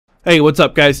Hey, what's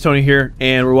up guys? Tony here,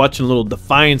 and we're watching a little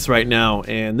Defiance right now,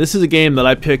 and this is a game that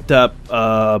I picked up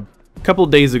a couple of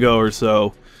days ago or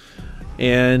so,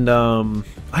 and I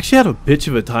actually had a bitch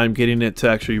of a time getting it to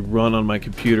actually run on my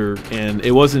computer, and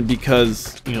it wasn't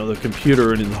because, you know, the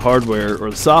computer and the hardware or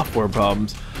the software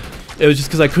problems. It was just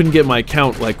because I couldn't get my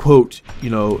account, like, quote, you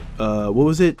know, what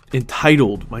was it?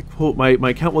 Entitled. My quote,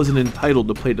 my account wasn't entitled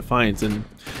to play Defiance, and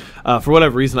for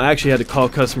whatever reason, I actually had to call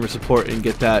customer support and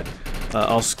get that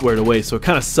all squared away. So it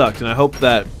kind of sucked, and I hope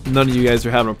that none of you guys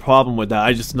are having a problem with that.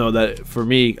 I just know that for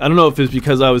me, I don't know if it's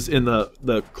because I was in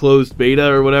the closed beta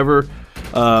or whatever,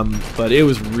 but it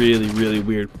was really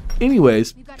weird.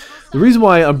 Anyways, the reason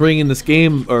why I'm bringing this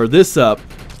game or this up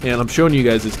and I'm showing you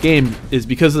guys this game is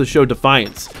because of the show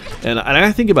Defiance. And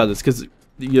I think about this because,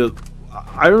 you know,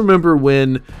 I remember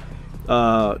when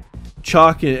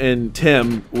Chalk and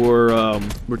Tim were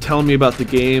telling me about the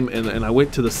game, and I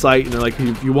went to the site, and they're like,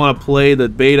 if you want to play the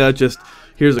beta, just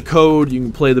here's a code, you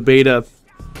can play the beta.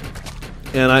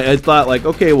 And I thought, like,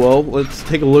 okay, well, let's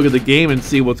take a look at the game and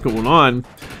see what's going on.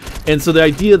 And so the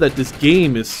idea that this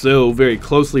game is so very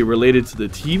closely related to the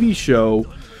TV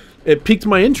show, it piqued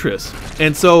my interest.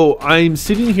 And so I'm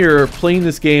sitting here playing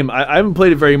this game. I haven't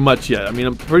played it very much yet. I mean,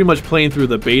 I'm pretty much playing through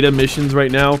the beta missions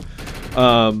right now.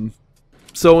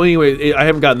 So anyway, I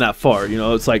haven't gotten that far, you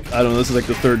know. It's like, I don't know, this is like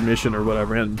the third mission or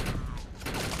whatever.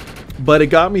 But it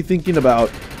got me thinking about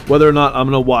whether or not I'm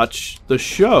gonna watch the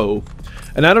show.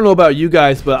 And I don't know about you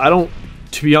guys, but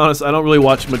to be honest, I don't really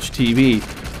watch much TV.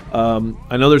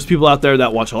 I know there's people out there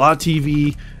that watch a lot of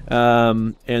TV,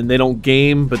 and they don't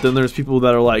game, but then there's people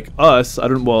that are like us.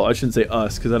 Well, I shouldn't say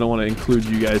us, because I don't want to include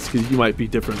you guys, because you might be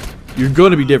different. You're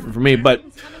going to be different from me, but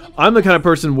I'm the kind of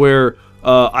person where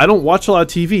I don't watch a lot of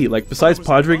TV, like besides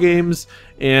Padre games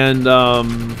and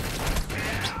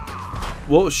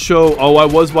what show? Oh, I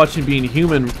was watching Being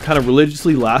Human kind of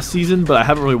religiously last season, but I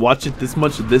haven't really watched it this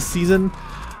much this season.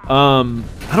 I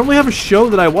don't really have a show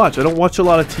that I watch. I don't watch a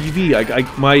lot of TV.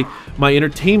 My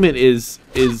entertainment is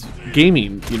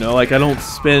gaming. You know, like I don't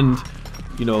spend,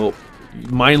 you know,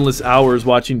 mindless hours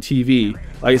watching TV.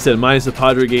 Like I said, minus the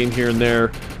Padre game here and there,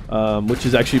 which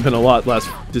has actually been a lot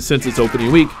since its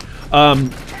opening week.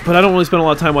 But I don't really spend a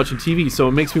lot of time watching TV, so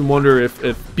it makes me wonder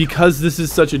if because this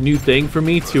is such a new thing for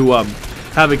me to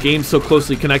have a game so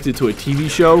closely connected to a TV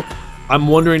show, I'm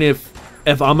wondering if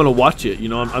I'm gonna watch it. You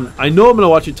know, I know I'm gonna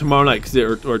watch it tomorrow night,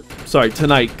 sorry,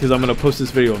 tonight, because I'm gonna post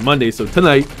this video on Monday. So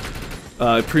tonight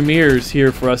it premieres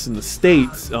here for us in the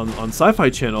States on Sci-Fi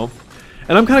Channel,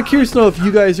 and I'm kind of curious to know if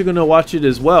you guys are gonna watch it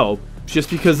as well, just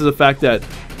because of the fact that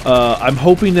I'm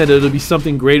hoping that it'll be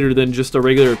something greater than just a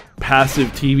regular passive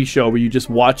TV show where you just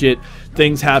watch it,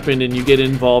 things happen, and you get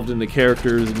involved in the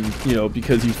characters, and, you know,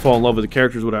 because you fall in love with the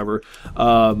characters, whatever.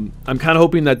 I'm kind of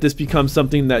hoping that this becomes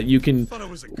something that you can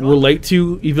relate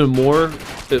to even more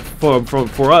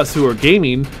for us who are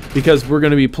gaming, because we're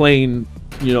going to be playing,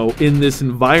 you know, in this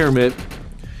environment.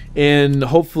 And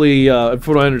hopefully,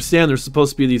 from what I understand, there's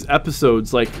supposed to be these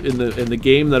episodes, like in the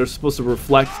game, that are supposed to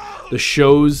reflect the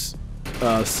show's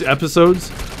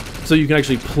episodes, so you can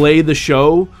actually play the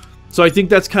show. So I think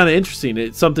that's kind of interesting.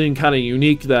 It's something kind of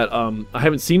unique that I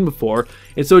haven't seen before,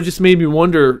 and so it just made me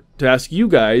wonder to ask you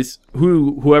guys,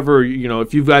 whoever, you know,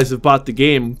 if you guys have bought the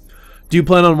game, do you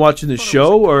plan on watching the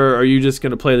show, or are you just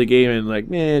gonna play the game and like,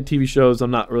 TV shows,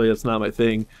 that's not my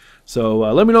thing. So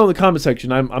let me know in the comment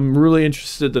section. I'm really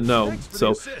interested to know.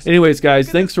 So anyways, guys,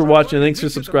 thanks for watching, thanks for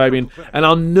subscribing, and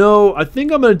I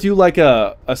think I'm gonna do like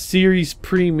a series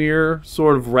premiere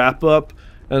sort of wrap up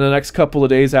in the next couple of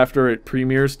days after it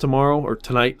premieres tomorrow, or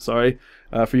tonight, sorry,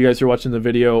 for you guys who are watching the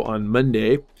video on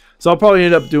Monday. So I'll probably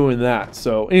end up doing that.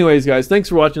 So anyways, guys, thanks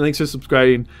for watching, thanks for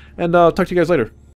subscribing, and I'll talk to you guys later.